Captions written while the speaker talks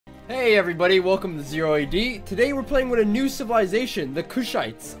Hey everybody, welcome to Zero AD. Today we're playing with a new civilization, the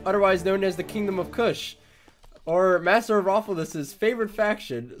Kushites, otherwise known as the Kingdom of Kush, or Masterofroflness' favorite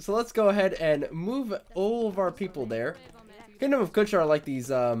faction. So let's go ahead and move all of our people there. Kingdom of Kush are like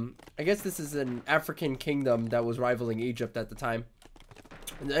these, I guess this is an African kingdom that was rivaling Egypt at the time.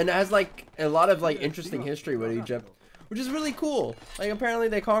 And it has like a lot of like interesting history with Egypt, which is really cool. Like apparently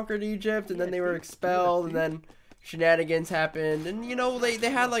they conquered Egypt and then they were expelled and then shenanigans happened, and you know they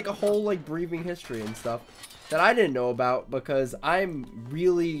had like a whole like breathing history and stuff that I didn't know about because I'm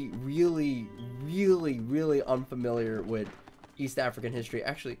really unfamiliar with East African history.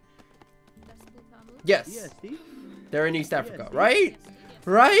 Actually, yes, they're in East Africa, right?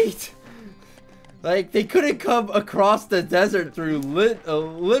 Like they couldn't come across the desert through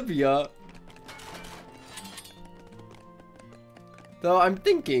Libya. Though I'm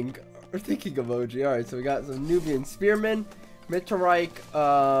thinking emoji. Alright, so we got some Nubian spearmen, Meteorite,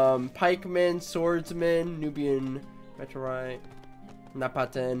 pikemen, swordsmen, Nubian, Meteorite,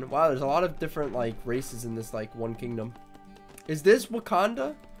 Napatan. Wow, there's a lot of different like races in this like one kingdom. Is this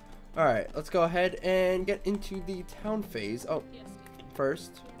Wakanda? Alright, let's go ahead and get into the town phase. Oh,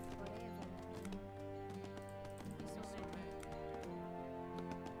 first.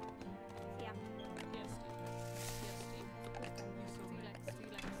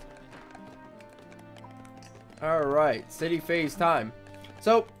 Alright, city phase time.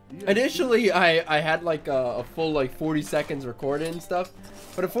 So, initially I had like a full like 40 seconds recorded and stuff.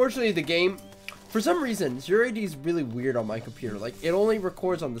 But unfortunately the game, for some reason, Zero AD is really weird on my computer. Like, it only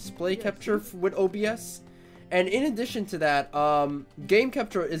records on display capture with OBS. And in addition to that, game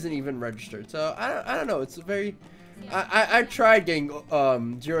capture isn't even registered. So, I don't know, it's very... I tried getting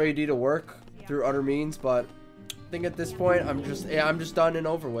Zero AD to work through other means, but I think at this point I'm just done and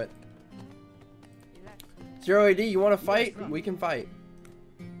over with. Zero AD, you want to fight? We can fight.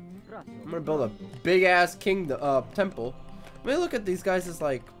 I'm gonna build a big ass temple. I mean, look at these guys'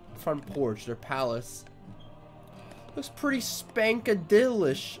 like front porch, their palace. Looks pretty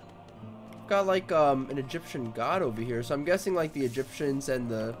spankadillish. Got like an Egyptian god over here, so I'm guessing like the Egyptians and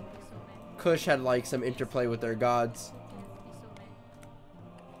the Kush had like some interplay with their gods.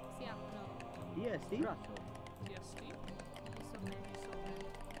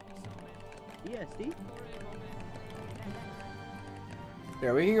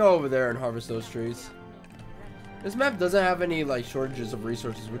 Yeah, we can go over there and harvest those trees. This map doesn't have any like shortages of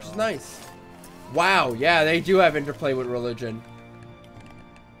resources, which is nice. Wow, yeah, they do have interplay with religion.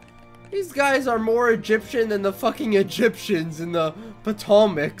 These guys are more Egyptian than the fucking Egyptians in the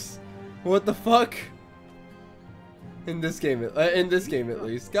Potomacs. What the fuck? In this game at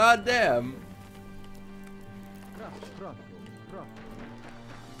least. God damn.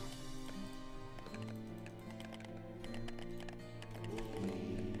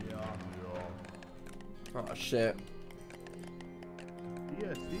 Oh shit.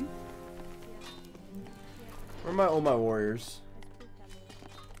 Where are all my warriors?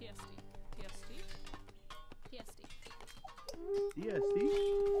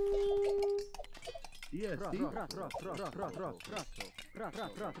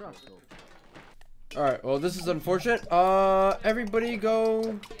 Alright, well this is unfortunate. Everybody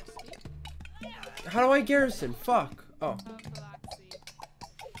go. How do I garrison? Fuck. Oh.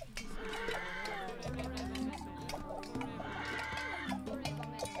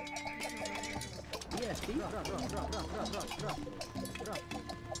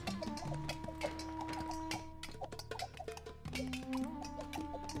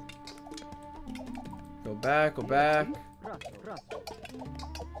 Go back.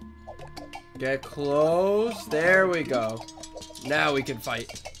 Get close. There we go. Now we can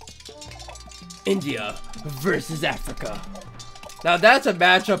fight. India versus Africa. Now that's a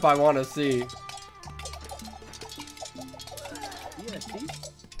matchup I want to see.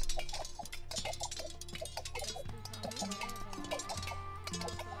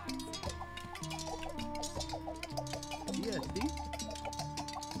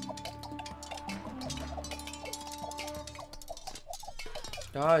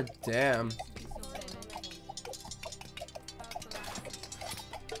 God damn.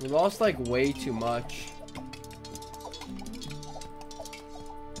 We lost like way too much.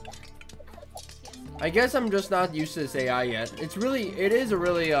 I guess I'm just not used to this AI yet. It is a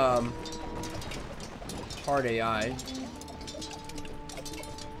really hard AI.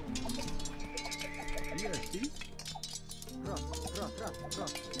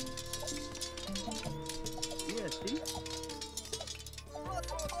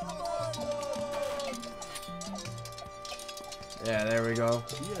 Yeah, there we go.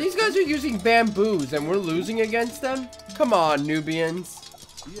 These guys are using bamboos and we're losing against them? Come on, Nubians.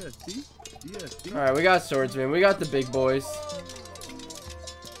 Alright, we got swordsmen. We got the big boys.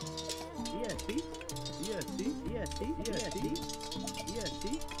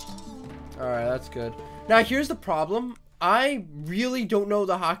 Alright, that's good. Now, here's the problem. I really don't know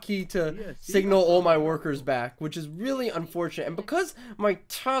the hotkey to signal all my workers back, which is really unfortunate. And because my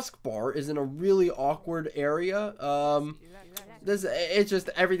taskbar is in a really awkward area, it's just,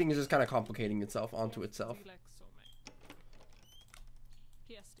 everything is just kind of complicating itself onto itself.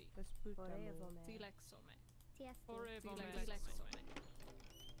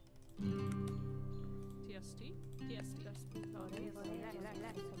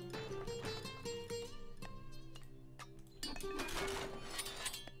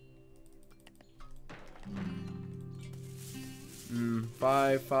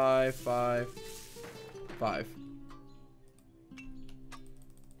 Five.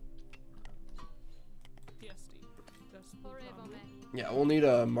 Yeah, we'll need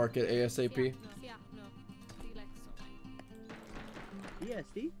a market ASAP.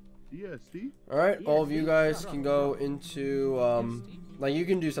 Alright, all of you guys can go into, like, you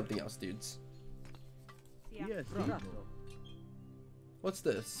can do something else, dudes. What's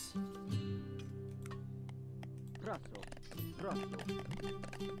this?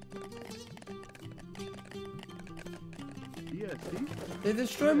 They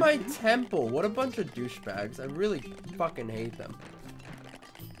destroyed my temple. What a bunch of douchebags. I really fucking hate them.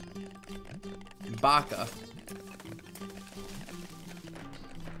 Baka.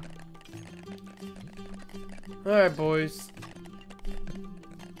 Alright, boys.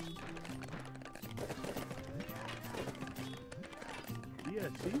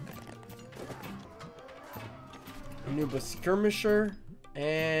 Nuba Skirmisher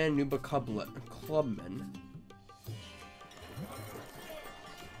and Nuba Clubman.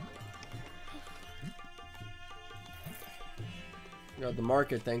 We got the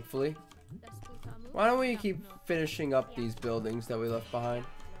market, thankfully. Why don't we keep finishing up these buildings that we left behind?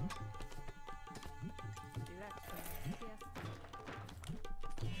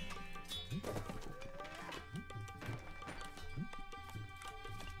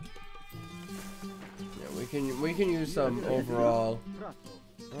 We can use some overall.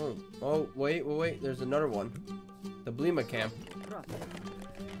 Oh, wait. There's another one. The Blima camp.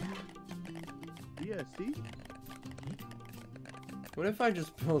 What if I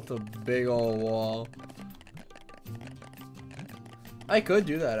just built a big old wall? I could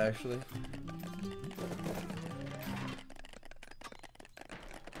do that, actually.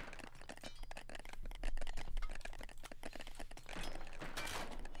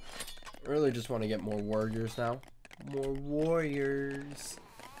 I really just want to get more warriors now. More warriors.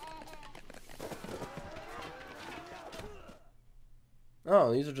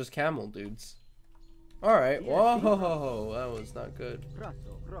 Oh, these are just camel dudes. Alright, whoa, that was not good.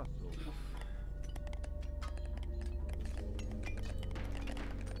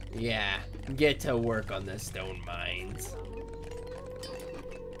 Yeah, get to work on the stone mines.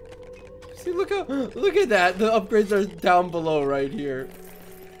 See, look at that. The upgrades are down below right here.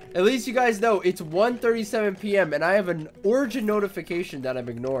 At least you guys know it's 1:37 p.m. and I have an Origin notification that I'm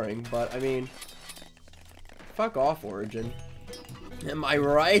ignoring. But I mean, fuck off, Origin. Am I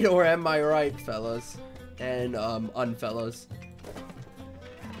right or am I right, fellas and unfellas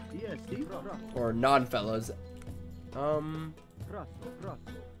or non-fellas?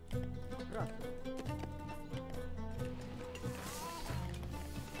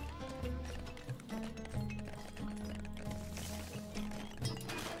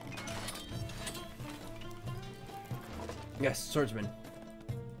 Yes, swordsman.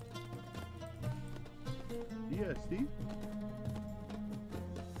 Yeah,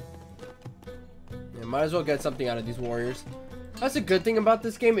 might as well get something out of these warriors. That's a good thing about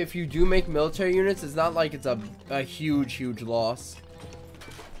this game. If you do make military units, it's not like it's a huge loss.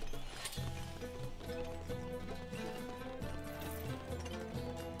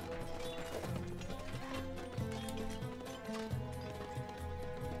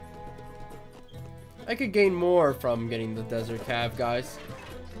 I could gain more from getting the desert cav, guys.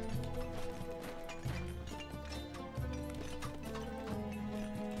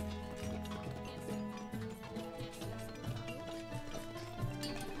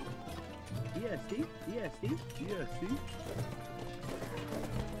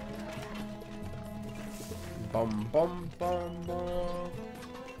 Bum bum bum bum.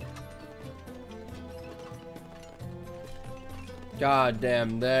 God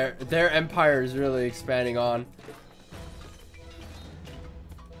damn, their empire is really expanding on.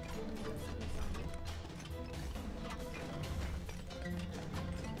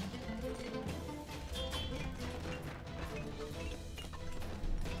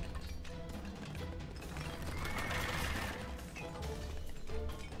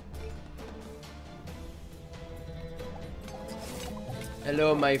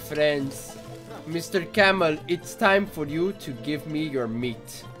 Hello, my friends. Mr. Camel, it's time for you to give me your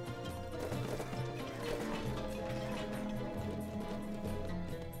meat.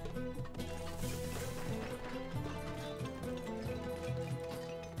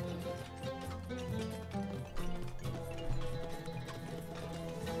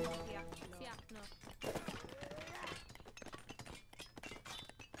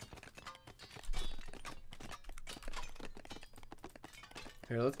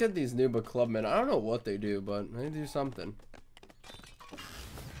 Here, let's get these Nuba clubmen. I don't know what they do, but they do something.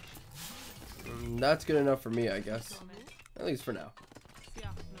 That's good enough for me, I guess. At least for now.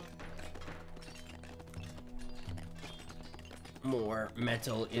 More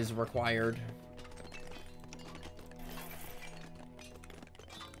metal is required.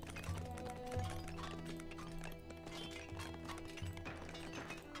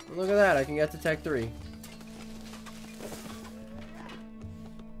 Look at that, I can get to Tech 3.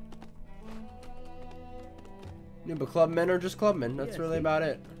 Yeah, but clubmen are just clubmen. That's really about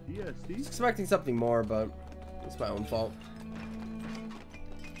it. I was expecting something more, but it's my own fault.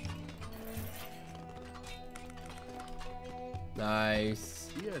 Nice.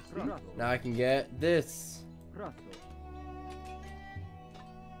 Now I can get this.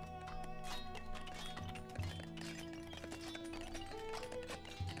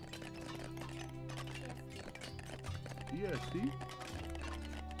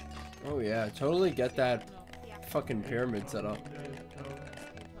 Oh yeah, totally get that fucking pyramid set up.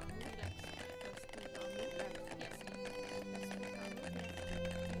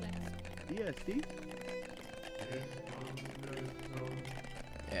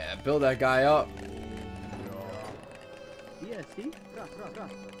 Yeah, build that guy up.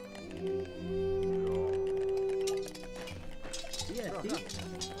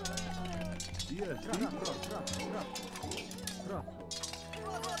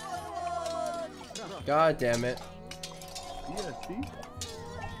 God damn it.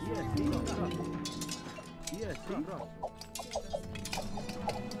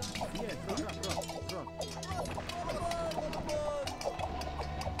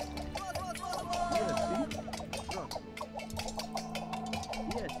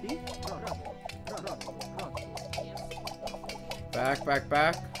 Back, back,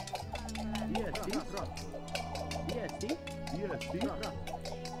 back.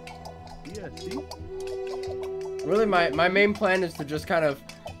 Really, my main plan is to just kind of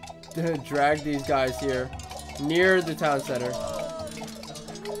drag these guys here near the town center.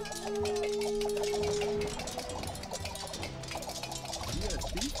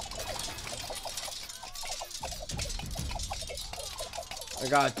 I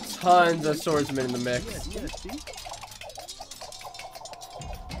got tons of swordsmen in the mix.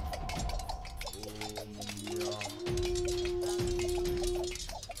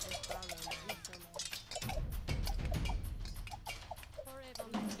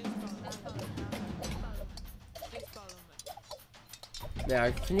 Yeah,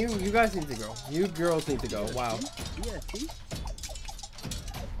 can you guys need to go. You girls need to go. Wow.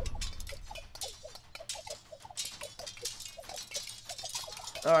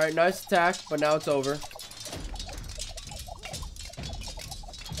 Alright, nice attack, but now it's over.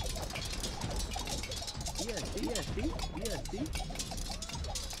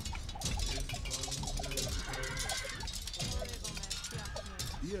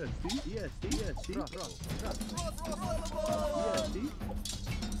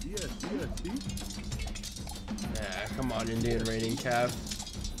 Yeah, come on, Indian raiding Cav.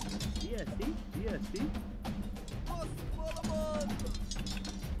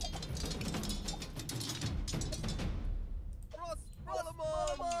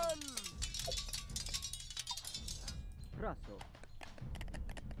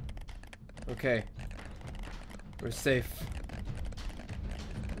 Okay, we're safe.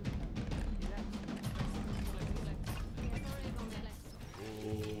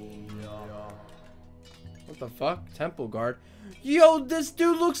 What the fuck? Temple guard. Yo, this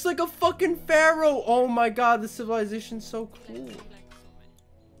dude looks like a fucking pharaoh. Oh my god, this civilization's so cool.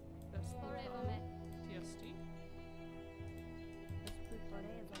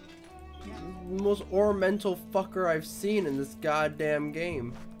 The most ornamental fucker I've seen in this goddamn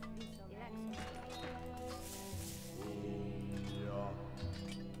game.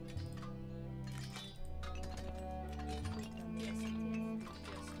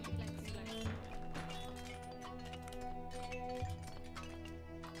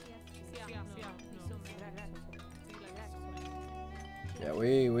 Yeah,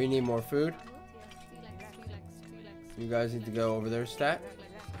 we need more food. You guys need to go over there, stat.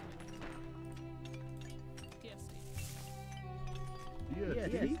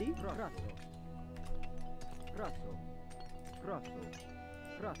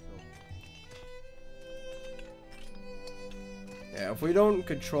 Yeah, if we don't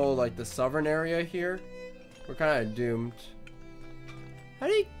control like the southern area here, we're kind of doomed. How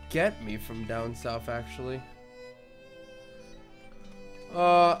do you get me from down south actually?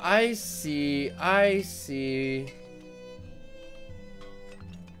 I see. I see.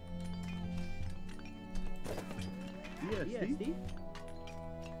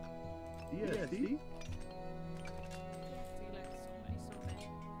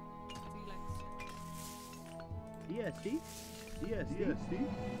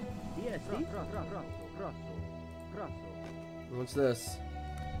 What's this?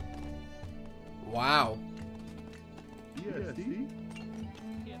 Wow.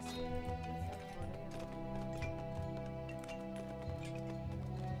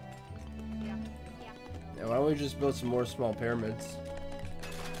 Yeah, why don't we just build some more small pyramids?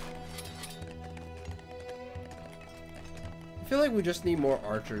 I feel like we just need more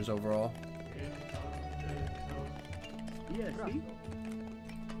archers overall.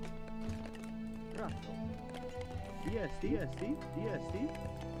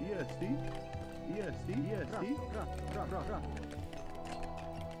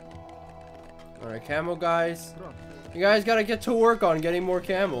 Alright, camel guys. You guys gotta get to work on getting more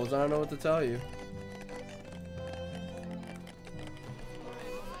camels. I don't know what to tell you.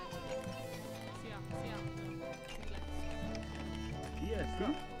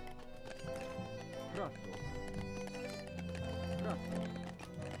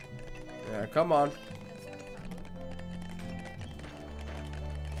 Yeah, come on.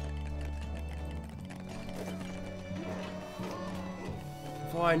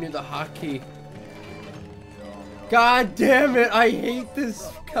 Oh, I knew the hotkey. God damn it, I hate this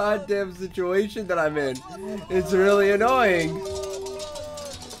goddamn situation that I'm in. It's really annoying.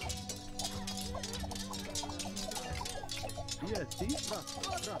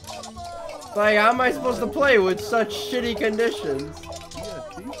 Like, how am I supposed to play with such shitty conditions?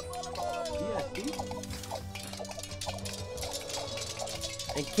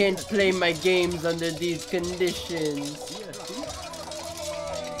 I can't play my games under these conditions.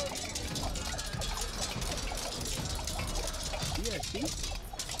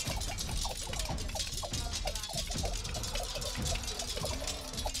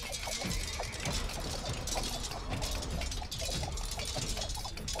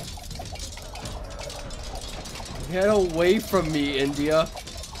 Get away from me, India.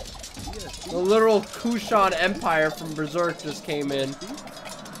 The literal Kushan Empire from Berserk just came in.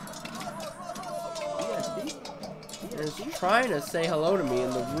 And is trying to say hello to me in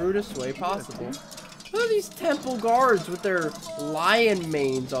the rudest way possible. Look at these temple guards with their lion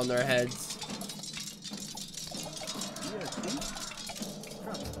manes on their heads.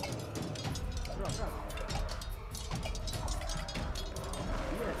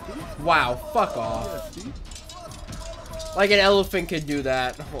 Wow, fuck off. Like an elephant could do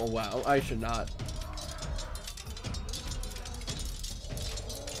that. Oh wow, I should not.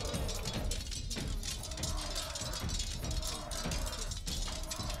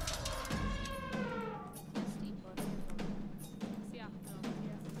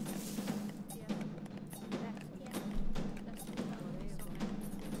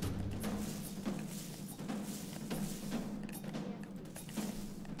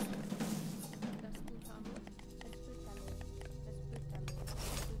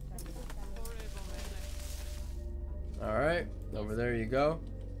 Alright, over there you go.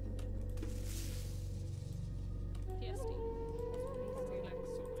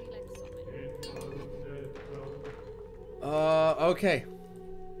 Okay.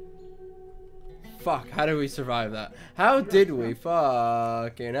 Fuck, how did we survive that? How did we?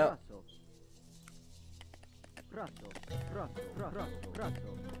 Fucking hell.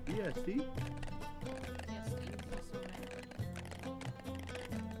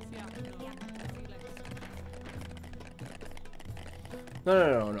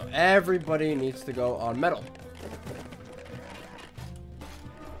 No. Everybody needs to go on metal.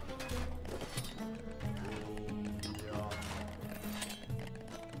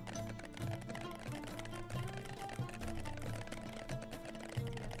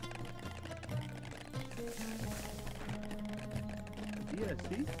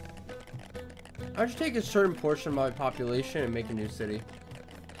 I should take a certain portion of my population and make a new city.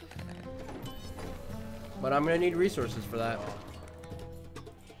 But I'm gonna need resources for that. –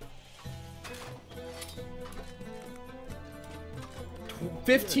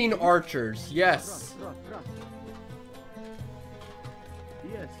 15 archers, yes.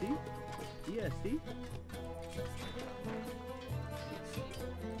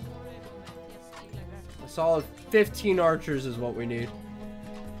 solid 15 archers is what we need.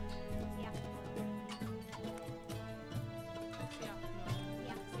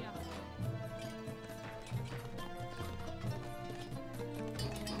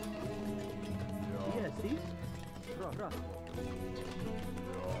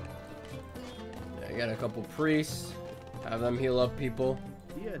 I got a couple priests. Have them heal up people.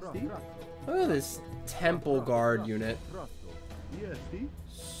 Look at this temple guard unit.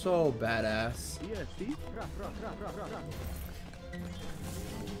 So badass.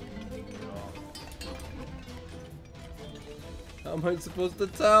 How am I supposed to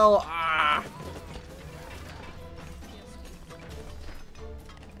tell? Ah!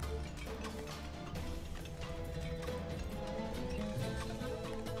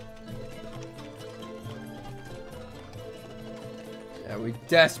 Yeah, we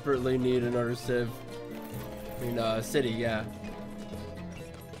desperately need another civ. I mean, city, yeah.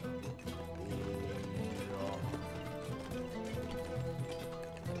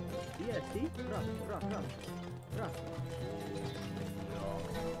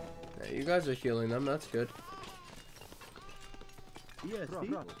 Yeah, you guys are healing them, that's good.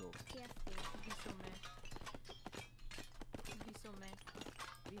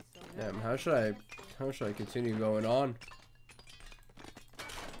 Damn, how should I continue going on?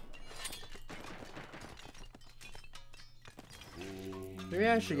 Maybe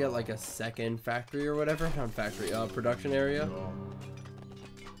I should get like a second factory or whatever. Not factory, production area.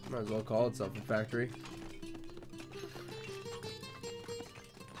 Might as well call itself a factory.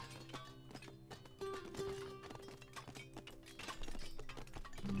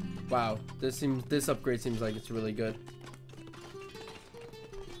 Wow, this upgrade seems like it's really good.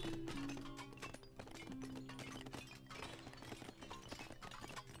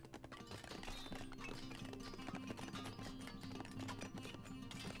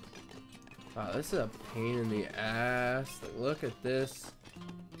 Wow, this is a pain in the ass. Like, look at this.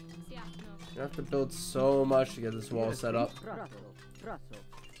 You have to build so much to get this wall set up.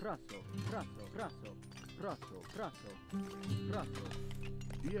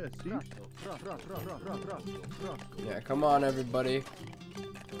 Yeah, come on everybody.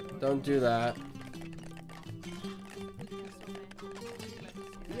 Don't do that.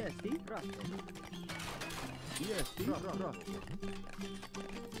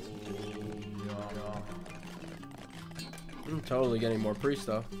 I'm totally getting more priests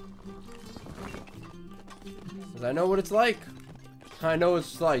though. 'Cause I know what it's like. I know what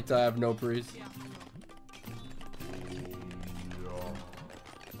it's like to have no priests.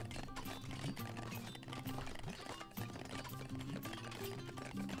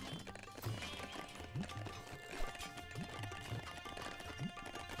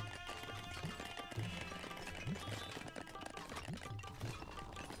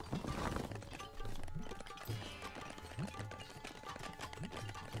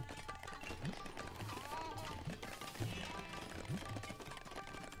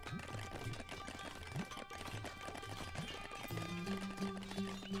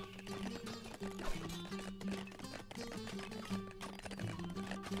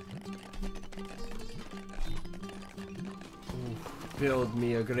 Build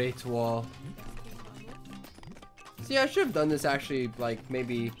me a great wall. See, I should have done this actually like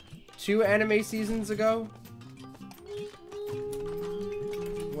maybe 2 anime seasons ago.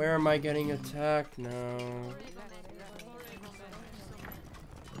 Where am I getting attacked now?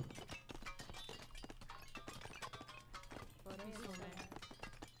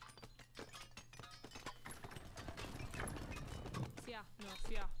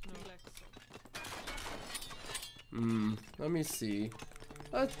 Let me see.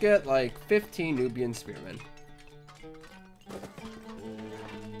 Let's get like 15 Nubian spearmen.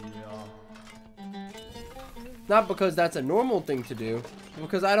 Not because that's a normal thing to do, but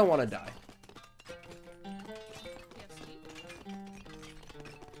because I don't want to die.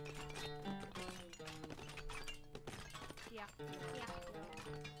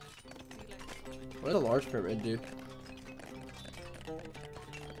 What does a large pyramid do?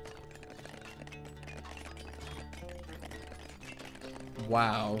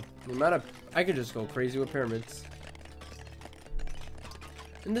 Wow, the amount of I could just go crazy with pyramids.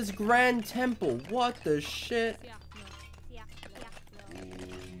 And this grand temple, what the shit?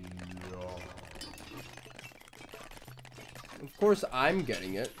 Of course I'm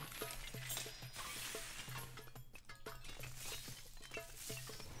getting it.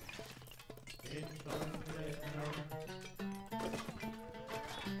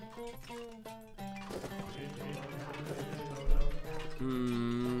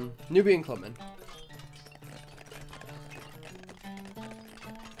 Nubian clubman.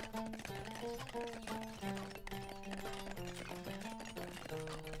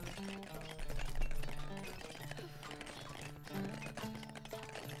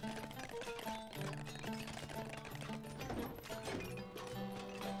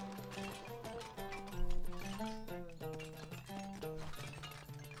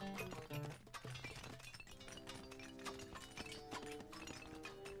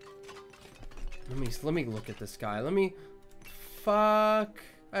 Let me look at this guy. Fuck.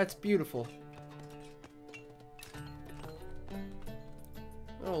 That's beautiful.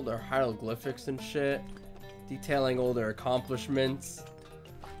 All their hieroglyphics and shit. Detailing all their accomplishments.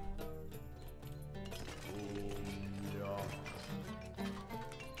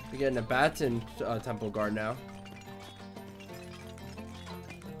 We're getting a Baton temple guard now.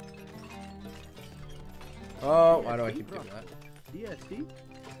 Oh, why do I keep doing that? DST?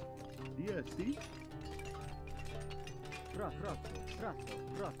 DST?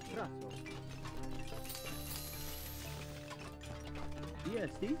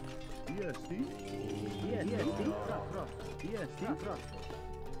 DST? DST? DST?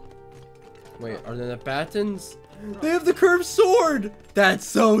 Wait, are they the Batons? They have the curved sword! That's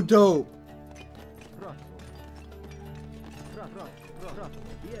so dope!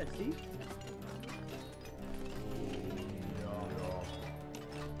 DST?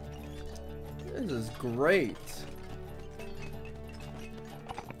 This is great.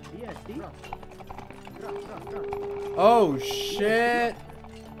 Oh shit!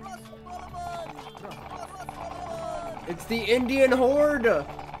 It's the Indian horde!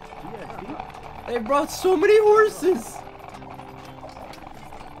 They brought so many horses!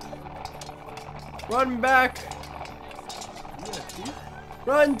 Run back!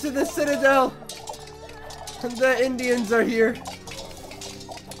 Run to the citadel! The Indians are here!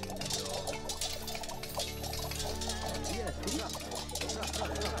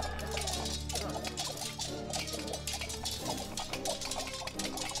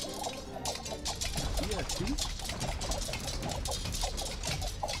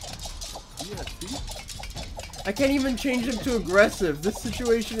 I can't even change him to aggressive. This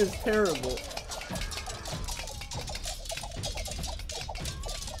situation is terrible.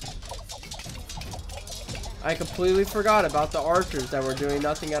 I completely forgot about the archers that were doing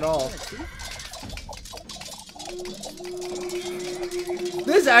nothing at all.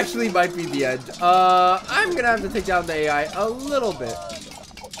 This actually might be the end. I'm gonna have to take down the AI a little bit.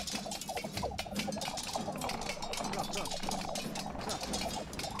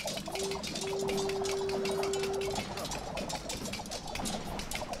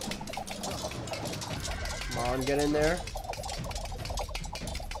 Come on, get in there.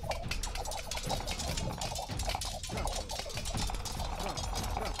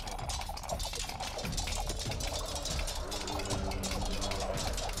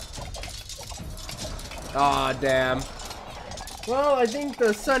 Aw, damn. Well, I think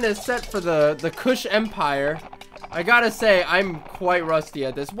the sun is set for the Kush Empire. I gotta say, I'm quite rusty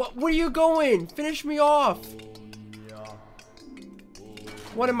at this. Where are you going? Finish me off.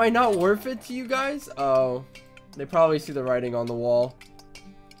 What, am I not worth it to you guys? Oh, they probably see the writing on the wall.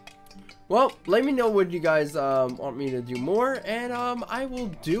 Well, let me know what you guys want me to do more, and I will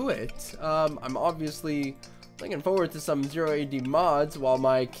do it. I'm obviously looking forward to some 0 AD mods while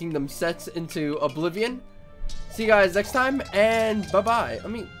my kingdom sets into oblivion. See you guys next time, and bye-bye.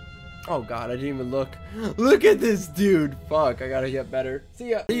 Oh god, I didn't even look. Look at this dude. Fuck, I gotta get better.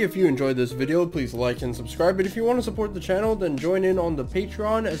 See ya. If you enjoyed this video, please like and subscribe. But if you want to support the channel, then join in on the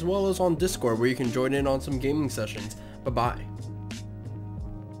Patreon as well as on Discord, where you can join in on some gaming sessions. Bye-bye.